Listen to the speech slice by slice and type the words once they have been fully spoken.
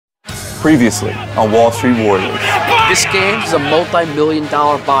Previously on Wall Street Warriors. This game is a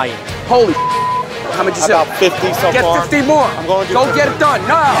multi-million-dollar buy-in. Holy how much is it? About 50 so get far. Get 50 more. I'm going to go get it done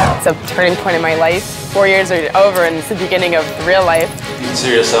now. It's a turning point in my life. 4 years are over and it's the beginning of real life.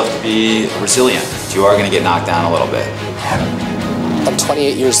 Consider yourself to be resilient. You are going to get knocked down a little bit. I'm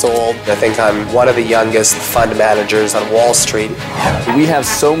 28 years old. I think I'm one of the youngest fund managers on Wall Street. We have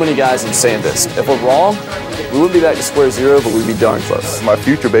so many guys in Sandus. If we're wrong, we wouldn't be back to square zero, but we'd be darn close. My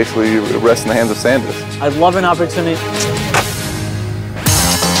future basically rests in the hands of Sandus. I'd love an opportunity.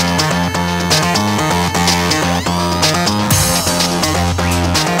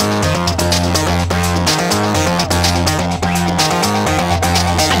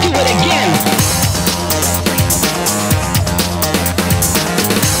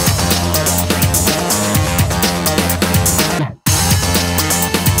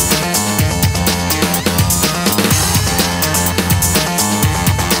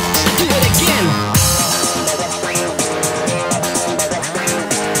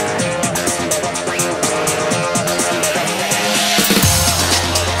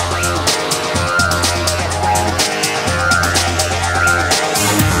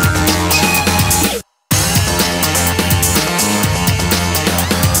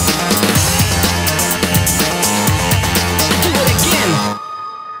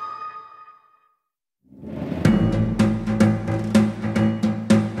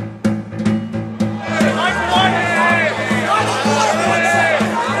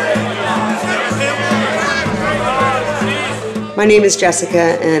 My name is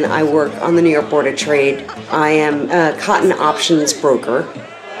Jessica and I work on the New York Board of Trade. I am a cotton options broker.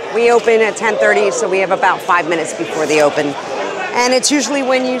 We open at 10:30, so we have about 5 minutes before the open. And it's usually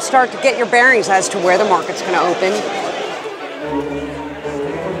when you start to get your bearings as to where the market's going to open.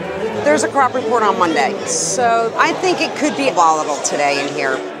 There's a crop report on Monday, so I think it could be volatile today in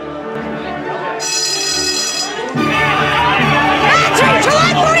here.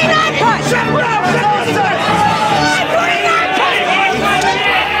 July 49 push!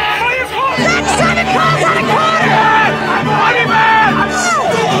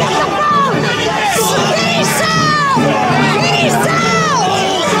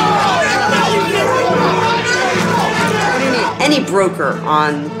 Any broker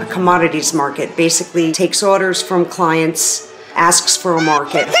on a commodities market basically takes orders from clients, asks for a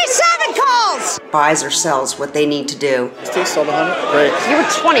market. 57 calls! Buys or sells what they need to do. Still sold 100? Great. You were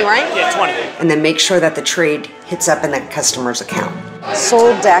 20, right? Yeah, 20. And then make sure that the trade hits up in that customer's account.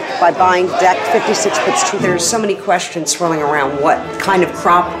 Sold deck by buying deck 56 puts 2. There's so many questions swirling around. What kind of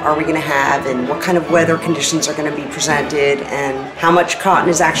crop are we going to have, and what kind of weather conditions are going to be presented, and how much cotton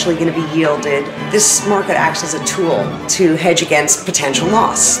is actually going to be yielded. This market acts as a tool to hedge against potential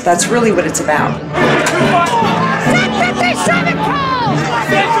loss. That's really what it's about. 57 calls!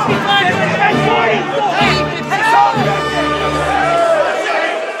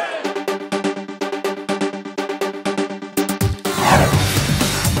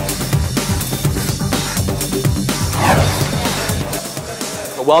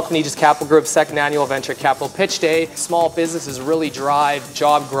 Welcome to Aegis Capital Group's second annual Venture Capital Pitch Day. Small businesses really drive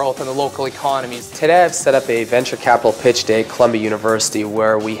job growth in the local economies. Today I've set up a Venture Capital Pitch Day at Columbia University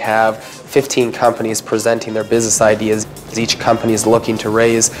where we have 15 companies presenting their business ideas. Each company is looking to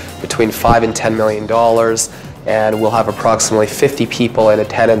raise between $5 and $10 million, and we'll have approximately 50 people in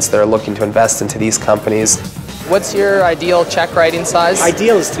attendance that are looking to invest into these companies. What's your ideal check writing size?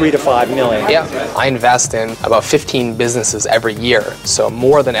 Ideal is $3 to $5 million. Yeah, I invest in about 15 businesses every year, so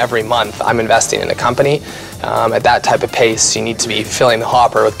more than every month I'm investing in a company. At that type of pace, you need to be filling the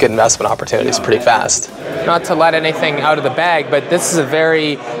hopper with good investment opportunities pretty fast. Not to let anything out of the bag, but this is a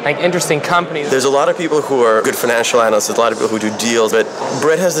very interesting company. There's a lot of people who are good financial analysts, there's a lot of people who do deals, but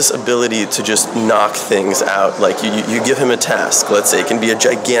Brett has this ability to just knock things out. Like you give him a task, let's say, it can be a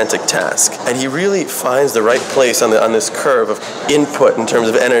gigantic task, and he really finds the right place on this curve of input in terms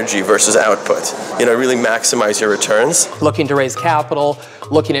of energy versus output. Really maximize your returns. Looking to raise capital,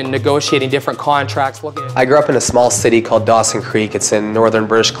 looking at negotiating different contracts. I grew up in a small city called Dawson Creek. It's in northern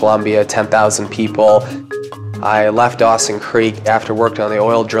British Columbia, 10,000 people. I left Dawson Creek after working on the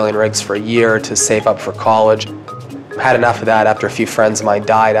oil drilling rigs for a year to save up for college. Had enough of that after a few friends of mine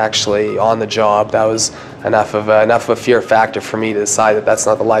died actually on the job. That was enough of a fear factor for me to decide that that's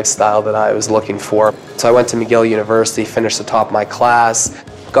not the lifestyle that I was looking for. So I went to McGill University, finished the top of my class.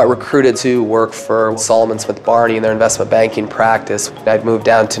 Got recruited to work for Solomon Smith Barney in their investment banking practice. I'd moved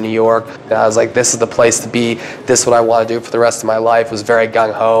down to New York, and I was like, this is the place to be. This is what I want to do for the rest of my life. It was very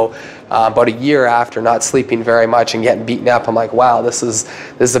gung-ho. About a year after not sleeping very much and getting beaten up, I'm like, wow, this is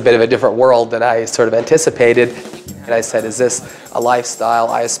a bit of a different world than I sort of anticipated. And I said, is this a lifestyle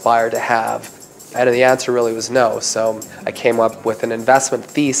I aspire to have? And the answer really was no. So I came up with an investment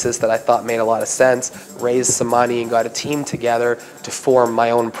thesis that I thought made a lot of sense, raised some money and got a team together to form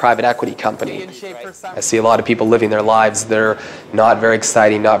my own private equity company. I see a lot of people living their lives that are not very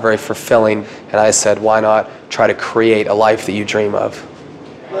exciting, not very fulfilling, and I said, why not try to create a life that you dream of?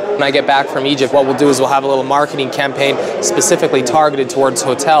 When I get back from Egypt, what we'll do is we'll have a little marketing campaign specifically targeted towards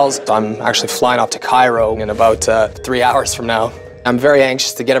hotels. I'm actually flying off to Cairo in about 3 hours from now. I'm very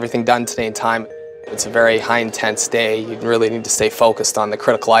anxious to get everything done today in time. It's a very high intense day. You really need to stay focused on the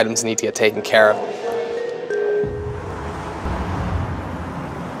critical items that need to get taken care of.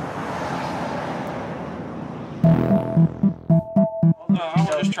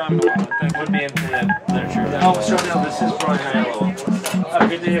 Just trying to think would be into the literature. Oh, so no, this is Brian Halo. Oh,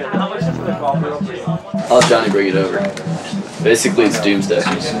 good to hear. How much is the coffee? I'll let Johnny bring it over. Basically, it's doomsday.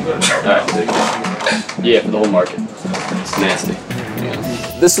 Alright. Yeah, for the whole market. It's nasty.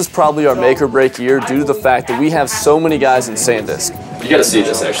 This is probably our make or break year due to the fact that we have so many guys in SanDisk. You gotta see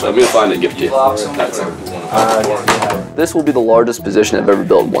this actually. I'm gonna find it and give it to you. This will be the largest position I've ever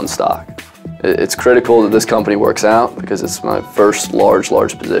built in one stock. It's critical that this company works out because it's my first large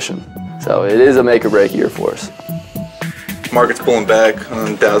position. So it is a make or break year for us. Market's pulling back.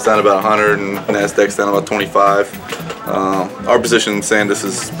 Dow's down about 100 and Nasdaq's down about 25. Our position in SanDisk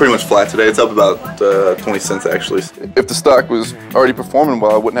is pretty much flat today. It's up about 20 cents actually. If the stock was already performing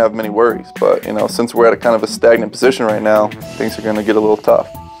well, I wouldn't have many worries. But you know, since we're at a kind of a stagnant position right now, things are going to get a little tough.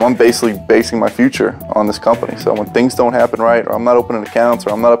 I'm basically basing my future on this company. So when things don't happen right, or I'm not opening accounts,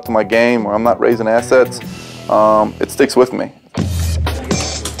 or I'm not up to my game, or I'm not raising assets, it sticks with me.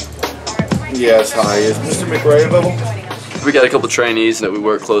 Yes, hi. Is Mr. McRae available? We got a couple trainees that we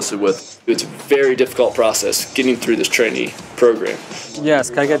work closely with. It's a very difficult process getting through this trainee program. Yes,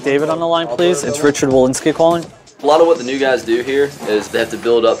 can I get David on the line, please? It's Richard Walensky calling. A lot of what the new guys do here is they have to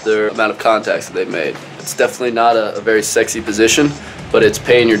build up their amount of contacts that they've made. It's definitely not a very sexy position, but it's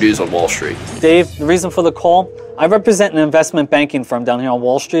paying your dues on Wall Street. Dave, the reason for the call, I represent an investment banking firm down here on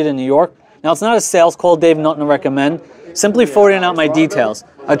Wall Street in New York. Now, it's not a sales call, Dave, nothing to recommend. Simply forwarding out my details,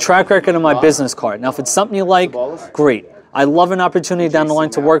 a track record and my business card. Now, if it's something you like, great. I love an opportunity down the line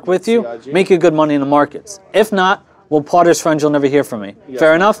to work with you, make you good money in the markets. If not, we'll part as friends, you'll never hear from me.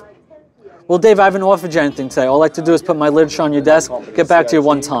 Fair enough? Well, Dave, I haven't offered you anything today. All I like to do is put my literature on your desk, get back to you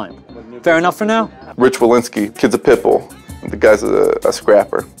one time. Fair enough for now? Rich Walensky, kid's a pit bull. The guy's a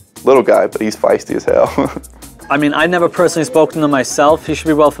scrapper. Little guy, but he's feisty as hell. I mean, I never personally spoken to him myself. He should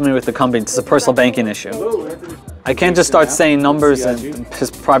be well familiar with the company. It's a personal banking issue. I can't just start saying numbers and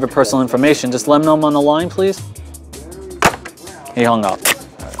his private personal information. Just let him know I'm on the line, please. He hung up.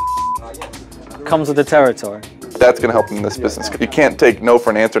 Comes with the territory. That's going to help him in this business. You can't take no for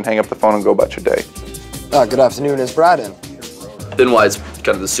an answer and hang up the phone and go about your day. Good afternoon, is Brad in? Ben White's kind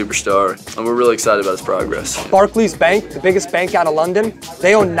of the superstar, and we're really excited about his progress. Barclays Bank, the biggest bank out of London,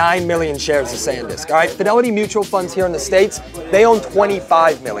 they own 9 million shares of SanDisk, all right? Fidelity Mutual Funds here in the States, they own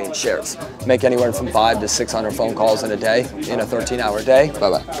 25 million shares. Make anywhere from 500 to 600 phone calls in a day, in a 13-hour day.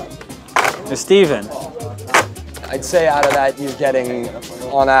 Bye-bye. Hey, Steven. I'd say out of that, you're getting,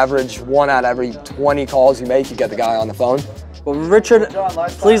 on average, 1 out of every 20 calls you make, you get the guy on the phone. Well, Richard,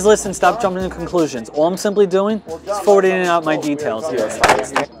 please listen, stop jumping to conclusions. All I'm simply doing is forwarding out my details here.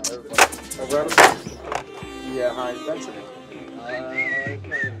 Yeah, hi.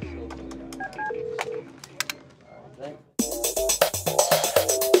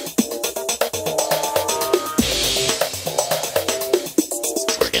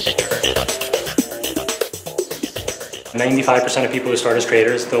 95% of people who start as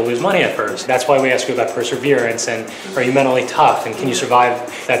traders, they'll lose money at first. That's why we ask you about perseverance and are you mentally tough and can you survive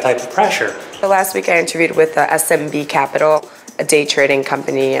that type of pressure? So last week I interviewed with SMB Capital, a day trading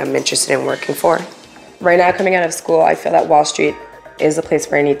company I'm interested in working for. Right now, coming out of school, I feel that Wall Street is the place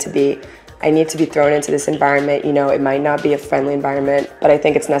where I need to be. I need to be thrown into this environment. You know, it might not be a friendly environment, but I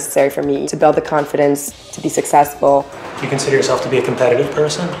think it's necessary for me to build the confidence to be successful. Do you consider yourself to be a competitive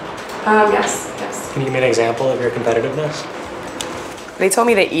person? Yes. Can you give me an example of your competitiveness? They told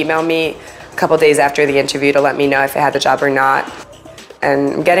me to email me a couple days after the interview to let me know if I had the job or not.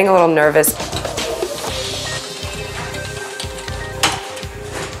 And I'm getting a little nervous.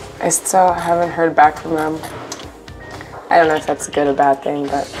 I still haven't heard back from them. I don't know if that's a good or bad thing,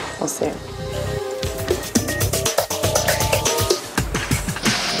 but we'll see.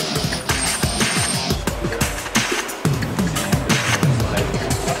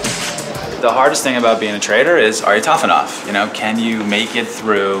 The hardest thing about being a trader is, are you tough enough? You know, can you make it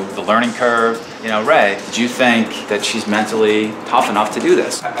through the learning curve? You know, Ray, did you think that she's mentally tough enough to do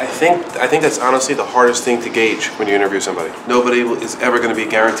this? I think that's honestly the hardest thing to gauge when you interview somebody. Nobody is ever going to be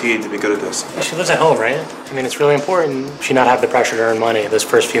guaranteed to be good at this. She lives at home, right? I mean, it's really important she not have the pressure to earn money those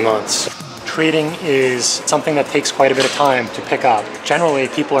first few months. Trading is something that takes quite a bit of time to pick up. Generally,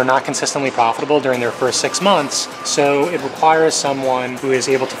 people are not consistently profitable during their first 6 months, so it requires someone who is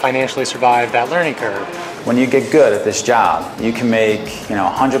able to financially survive that learning curve. When you get good at this job, you can make,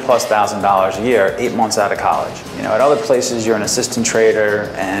 $100,000+ a year, 8 months out of college. At other places, you're an assistant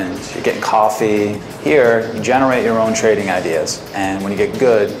trader and you're getting coffee. Here, you generate your own trading ideas. And when you get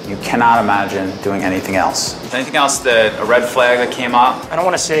good, you cannot imagine doing anything else. Anything else that, a red flag that came up? I don't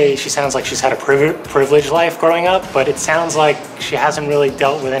want to say she sounds like she's had a privileged life growing up, but it sounds like she hasn't really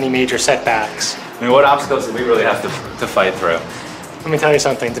dealt with any major setbacks. I mean, what obstacles did we really have to fight through? Let me tell you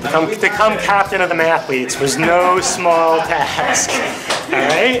something, to become captain of the mathletes was no small task, all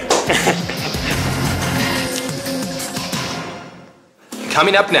right?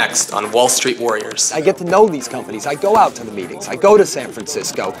 Coming up next on Wall Street Warriors. I get to know these companies. I go out to the meetings. I go to San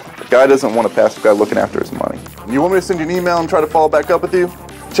Francisco. The guy doesn't want a passive guy looking after his money. You want me to send you an email and try to follow back up with you?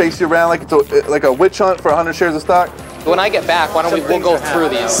 Chase you around like a witch hunt for 100 shares of stock? When I get back, why don't we'll go through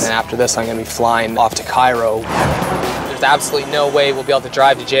these. And after this, I'm going to be flying off to Cairo. There's absolutely no way we'll be able to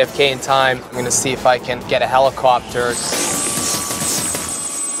drive to JFK in time. I'm going to see if I can get a helicopter.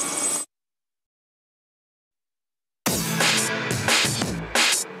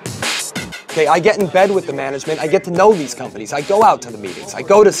 Okay, I get in bed with the management. I get to know these companies. I go out to the meetings. I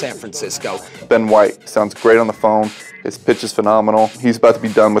go to San Francisco. Ben White sounds great on the phone. His pitch is phenomenal. He's about to be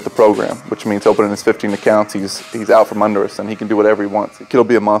done with the program, which means opening his 15 accounts. He's out from under us, and he can do whatever he wants. The kid'll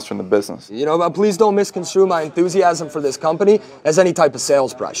be a monster in the business. But please don't misconstrue my enthusiasm for this company as any type of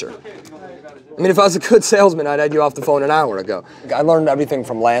sales pressure. I mean, if I was a good salesman, I'd had you off the phone an hour ago. I learned everything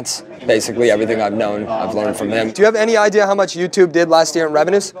from Lance. Basically, everything I've known, I've learned from him. Do you have any idea how much YouTube did last year in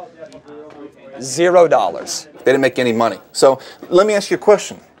revenues? $0. They didn't make any money. So let me ask you a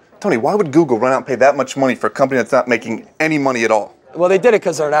question. Tony, why would Google run out and pay that much money for a company that's not making any money at all? Well, they did it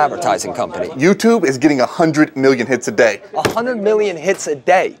because they're an advertising company. YouTube is getting 100 million hits a day. 100 million hits a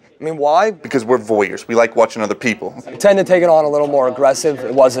day? I mean, why? Because we're voyeurs. We like watching other people. I tend to take it on a little more aggressive.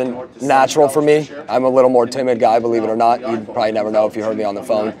 It wasn't natural for me. I'm a little more timid guy, believe it or not. You'd probably never know if you heard me on the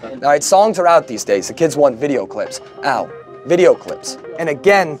phone. All right, songs are out these days. The kids want video clips. Ow, video clips. And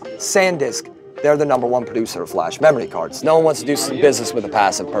again, SanDisk. They're the #1 producer of flash memory cards. No one wants to do business with a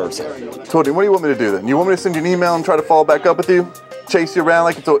passive person. Tony, what do you want me to do then? You want me to send you an email and try to follow back up with you? Chase you around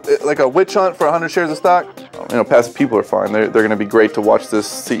like a witch hunt for 100 shares of stock? Passive people are fine. They're going to be great to watch this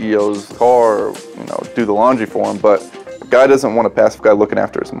CEO's car or, do the laundry for him, but the guy doesn't want a passive guy looking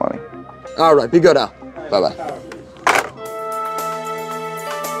after his money. All right, be good now. Bye-bye.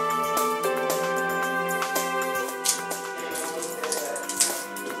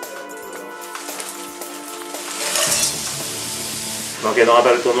 Donc, dans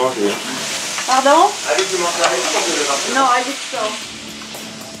pas le tournoi, Pardon? No, I just so.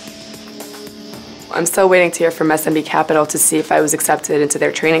 I'm still waiting to hear from SMB Capital to see if I was accepted into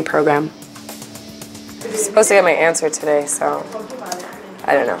their training program. I'm supposed to get my answer today, so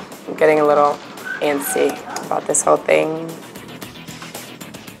I don't know. I'm getting a little antsy about this whole thing.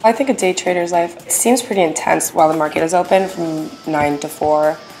 I think a day trader's life seems pretty intense while the market is open from 9 to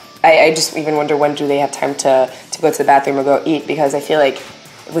 4. I just even wonder when do they have time to go to the bathroom or go eat, because I feel like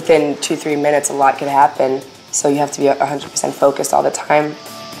within 2-3 minutes a lot could happen, so you have to be 100% focused all the time.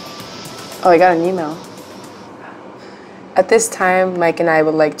 Oh, I got an email. At this time, Mike and I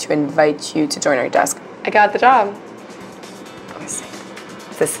would like to invite you to join our desk. I got the job.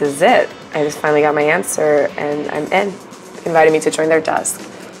 This is it. I just finally got my answer and I'm in. They invited me to join their desk.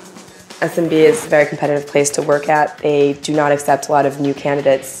 SMB is a very competitive place to work at. They do not accept a lot of new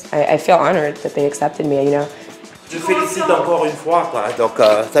candidates. I feel honored that they accepted me, Je félicite encore une fois, quoi. Donc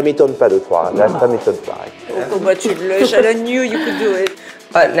ça m'étonne pas de toi, ça m'étonne pas. I knew you could do it.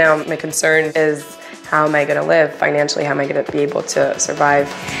 But now my concern is, how am I going to live financially? How am I going to be able to survive?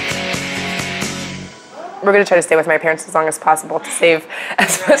 We're going to try to stay with my parents as long as possible to save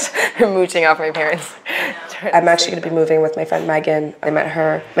as much mooching off my parents. I'm actually going to be moving with my friend Megan. I met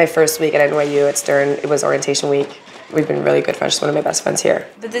her my first week at NYU at Stern. It was orientation week. We've been really good friends. She's one of my best friends here.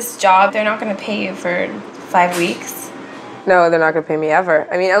 But this job, they're not going to pay you for 5 weeks? No, they're not going to pay me ever.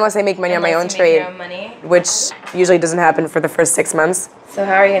 I mean, unless I make money on my own trade, which usually doesn't happen for the first 6 months. So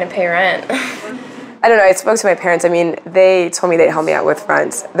how are you going to pay rent? I don't know. I spoke to my parents. I mean, they told me they'd help me out with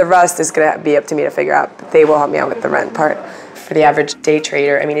rent. The rest is going to be up to me to figure out, but they will help me out with the rent part. For the average day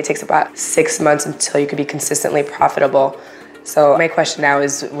trader, I mean, it takes about 6 months until you could be consistently profitable. So my question now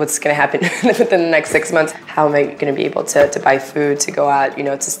is, what's going to happen within the next 6 months? How am I going to be able to buy food, to go out, you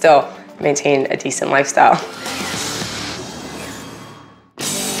know, to still maintain a decent lifestyle?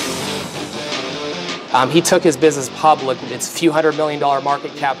 He took his business public. It's a few $100 million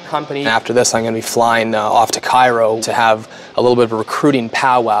market cap company. After this, I'm going to be flying off to Cairo to have a little bit of a recruiting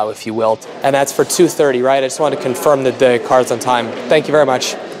powwow, if you will. And that's for 2:30, right? I just wanted to confirm that the car's on time. Thank you very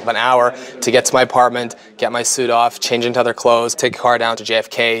much. An hour to get to my apartment, get my suit off, change into other clothes, take a car down to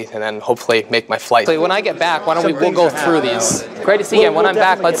JFK, and then hopefully make my flight. So when I get back, why don't we'll go through these. Great to see you. And when I'm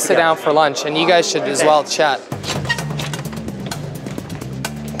back, let's sit down for lunch, and you guys should as well chat.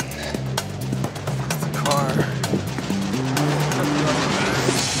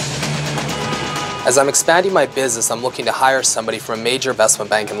 As I'm expanding my business, I'm looking to hire somebody from a major investment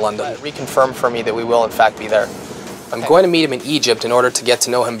bank in London. Reconfirm for me that we will in fact be there. I'm going to meet him in Egypt in order to get to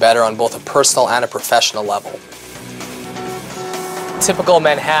know him better on both a personal and a professional level. Typical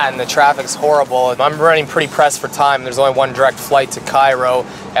Manhattan, the traffic's horrible. I'm running pretty pressed for time. There's only one direct flight to Cairo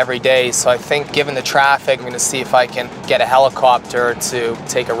every day, so I think given the traffic, I'm going to see if I can get a helicopter to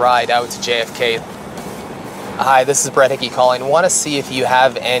take a ride out to JFK. Hi, this is Brett Hickey calling. I want to see if you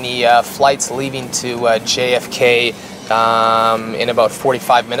have any flights leaving to JFK in about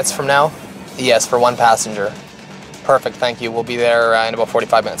 45 minutes from now. Yes, for one passenger. Perfect, thank you. We'll be there in about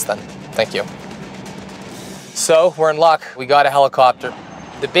 45 minutes then. Thank you. So, we're in luck. We got a helicopter.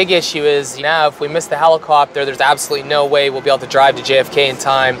 The big issue is now if we miss the helicopter, there's absolutely no way we'll be able to drive to JFK in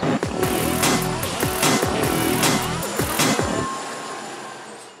time.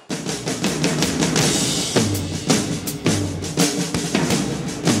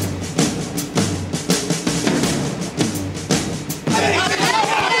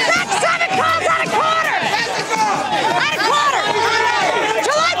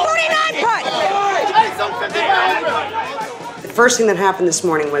 The first thing that happened this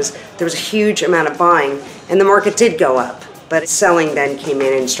morning was there was a huge amount of buying, and the market did go up, but selling then came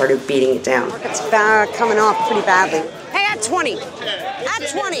in and started beating it down. It's coming off pretty badly. Hey, at 20. At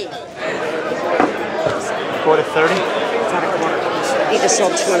 20. Quarter 30? It's at a quarter. They just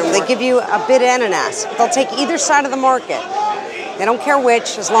sold 200. They give you a bid and an ask. They'll take either side of the market. They don't care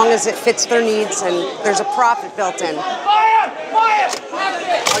which, as long as it fits their needs and there's a profit built in.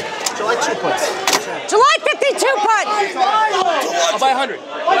 July 2 puts. July 52 put. I'll buy 100.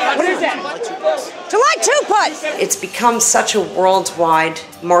 What is that? July 2 put. It's become such a worldwide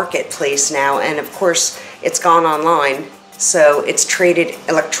marketplace now, and of course it's gone online, so it's traded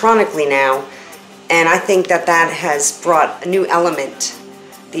electronically now, and I think that that has brought a new element.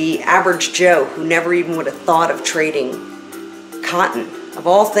 The average Joe who never even would have thought of trading cotton, of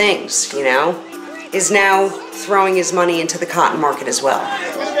all things, you know, is now throwing his money into the cotton market as well.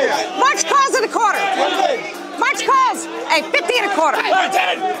 March calls at a quarter. March calls. Hey, 50 and a quarter.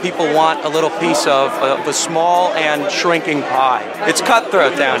 People want a little piece of a small and shrinking pie. It's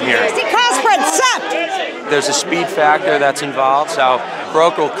cutthroat down here. See, call spread set. There's a speed factor that's involved, so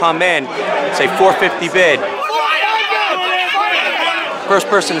broker will come in, say 450 bid. First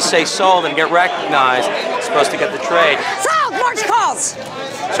person to say sold and get recognized is supposed to get the trade. Sold. March calls.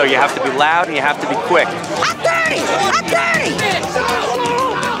 So you have to be loud and you have to be quick. At 30. At 30.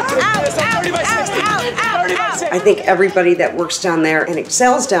 I think everybody that works down there and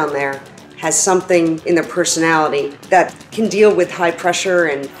excels down there has something in their personality that can deal with high pressure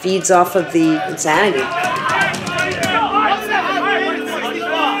and feeds off of the insanity.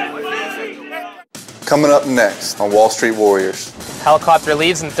 Coming up next on Wall Street Warriors. Helicopter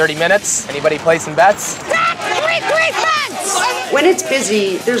leaves in 30 minutes. Anybody placing bets? Back 3-3 bets! When it's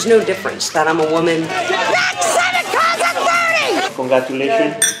busy, there's no difference that I'm a woman. Back 7 calls at 30!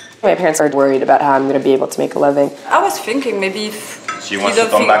 Congratulations. My parents are worried about how I'm going to be able to make a living. I was thinking maybe if she wants to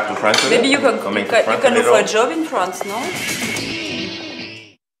come back to France. Maybe you can look for a job in France, no?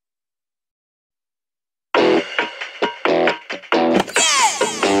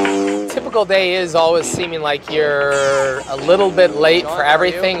 Typical day is always seeming like you're a little bit late for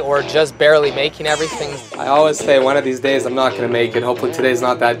everything or just barely making everything. I always say one of these days I'm not going to make it. Hopefully today's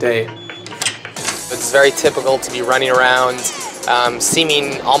not that day. It's very typical to be running around,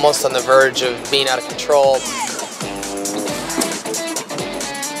 seeming almost on the verge of being out of control.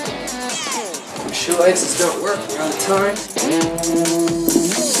 Shoe laces don't work, you're on time.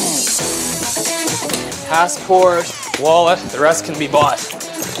 Passport, wallet, the rest can be bought.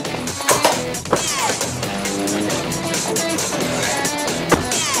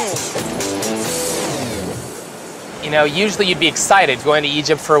 You know, usually you'd be excited going to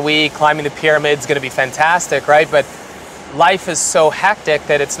Egypt for a week, climbing the pyramids, going to be fantastic, right? But life is so hectic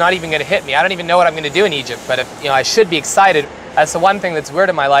that it's not even going to hit me. I don't even know what I'm going to do in Egypt, but I should be excited. That's the one thing that's weird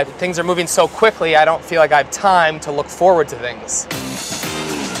in my life. Things are moving so quickly, I don't feel like I have time to look forward to things.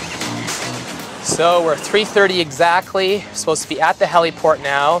 So we're 3:30 exactly. Supposed to be at the heliport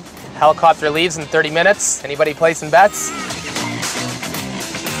now. Helicopter leaves in 30 minutes. Anybody placing bets?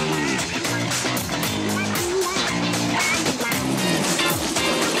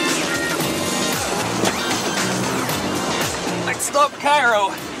 Next up,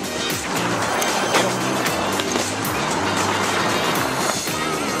 Cairo.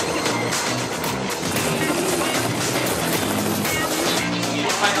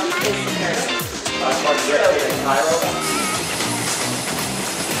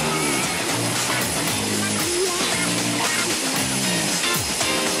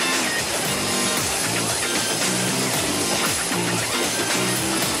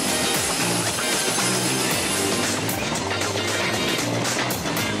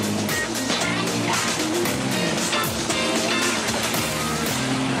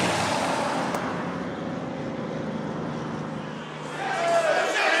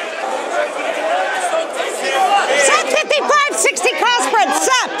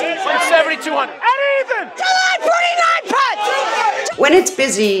 When it's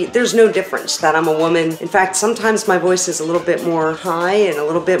busy, there's no difference that I'm a woman. In fact, sometimes my voice is a little bit more high and a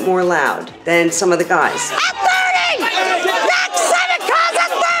little bit more loud than some of the guys. At 30! Back 7 calls at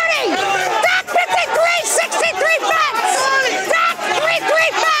 30! Back 53, 63 pence! Back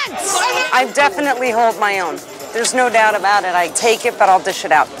 33 pence! I definitely hold my own. There's no doubt about it. I take it, but I'll dish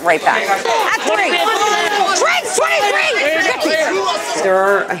it out right back. At 3! Trades 23! There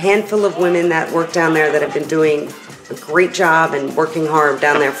are a handful of women that work down there that have been doing a great job and working hard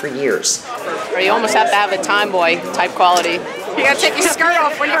down there for years. Or you almost have to have a time boy type quality. You gotta take your skirt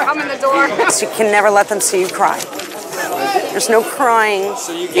off when you come in the door. So you can never let them see you cry. There's no crying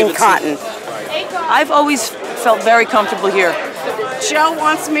in cotton. I've always felt very comfortable here. Joe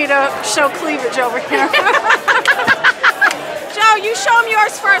wants me to show cleavage over here. Joe, you show him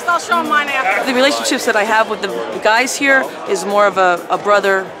yours first, I'll show him mine after. The relationships that I have with the guys here is more of a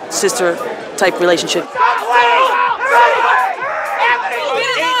brother-sister type relationship.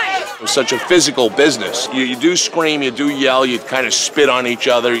 It's such a physical business. You do scream, you do yell, you kind of spit on each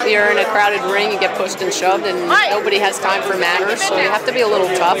other. You're in a crowded ring, you get pushed and shoved, and nobody has time for manners, so you have to be a little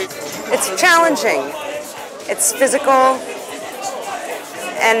tough. It's challenging. It's physical.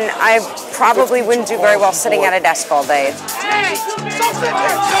 And I probably wouldn't do very well sitting at a desk all day.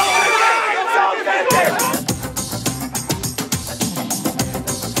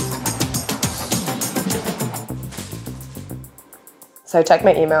 So I checked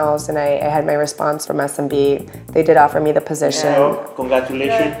my emails and I had my response from SMB. They did offer me the position.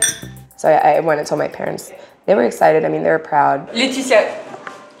 Congratulations. So I went and told my parents. They were excited, I mean, they were proud. Laetitia,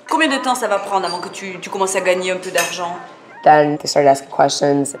 combien de temps ça va prendre avant que tu commences à gagner un peu d'argent? Then they started asking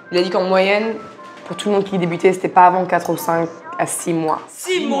questions. Il a dit qu'en moyenne, pour tout le monde qui débutait, c'était pas avant 4 ou 5 à 6 mois.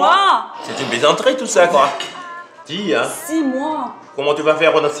 6 mois? C'est une plaisanterie tout ça, quoi. Dis, hein. 6 mois? Comment tu vas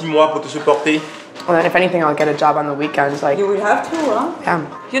faire pendant 6 mois pour te supporter? Well, then if anything, I'll get a job on the weekends. Like you will have to, huh? Yeah.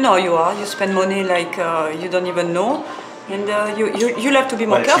 You know you are. You spend money like you don't even know, and you'll have to be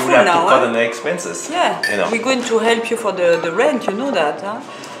more careful now. You have to cut the expenses. Yeah. You know. We're going to help you for the rent. You know that, huh?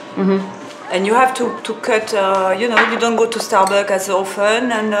 Mm-hmm. And you have to cut. You know, you don't go to Starbucks as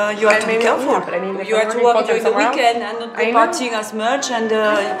often, and you have to be careful. But I mean, you have to work during the weekend and not go partying as much, and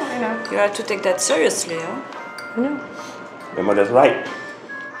you have to take that seriously, huh? I know. Your mother's right.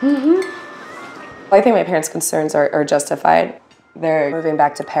 Mm-hmm. I think my parents' concerns are justified. They're moving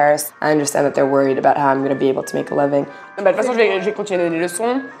back to Paris. I understand that they're worried about how I'm going to be able to make a living. De toute façon, je vais continuer à donner des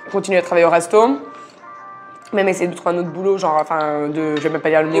leçons, continuer à travailler au resto, même essayer de trouver un autre boulot, genre, enfin, je vais même pas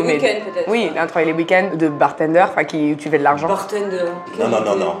dire le mot, mais... Les week-ends, peut-être. Oui, travailler les week-ends de bartender, enfin, qui tu fais de l'argent. Bartender.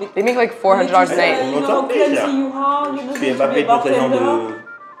 Non. They make like $400 a night. You know how clumsy you are. You know Tu es pas payé pour tes gens de...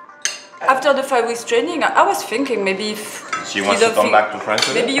 After the 5 weeks training, I was thinking maybe if She wants to come back to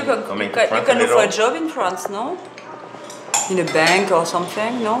France. maybe you can look for a job in France, no? In a bank or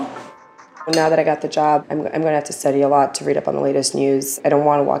something, no? Now that I got the job, I'm going to have to study a lot to read up on the latest news. I don't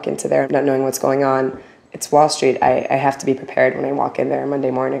want to walk into there not knowing what's going on. It's Wall Street. I have to be prepared when I walk in there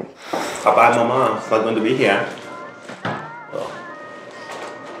Monday morning. Papa and Mama is not going to be here. So,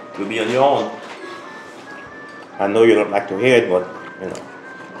 you'll be on your own. I know you don't like to hear it, but, you know.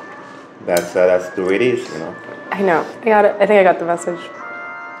 That's the way it is, you know. I know. I got it. I think I got the message.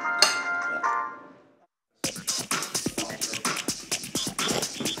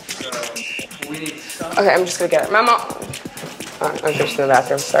 Okay, I'm just gonna get it. Mama! I'm just in the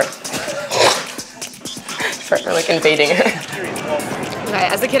bathroom, sorry. for like invading it.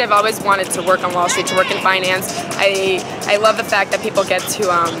 As a kid, I've always wanted to work on Wall Street, to work in finance. I love the fact that people get to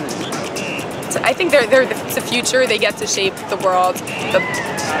I think they're the future. They get to shape the world.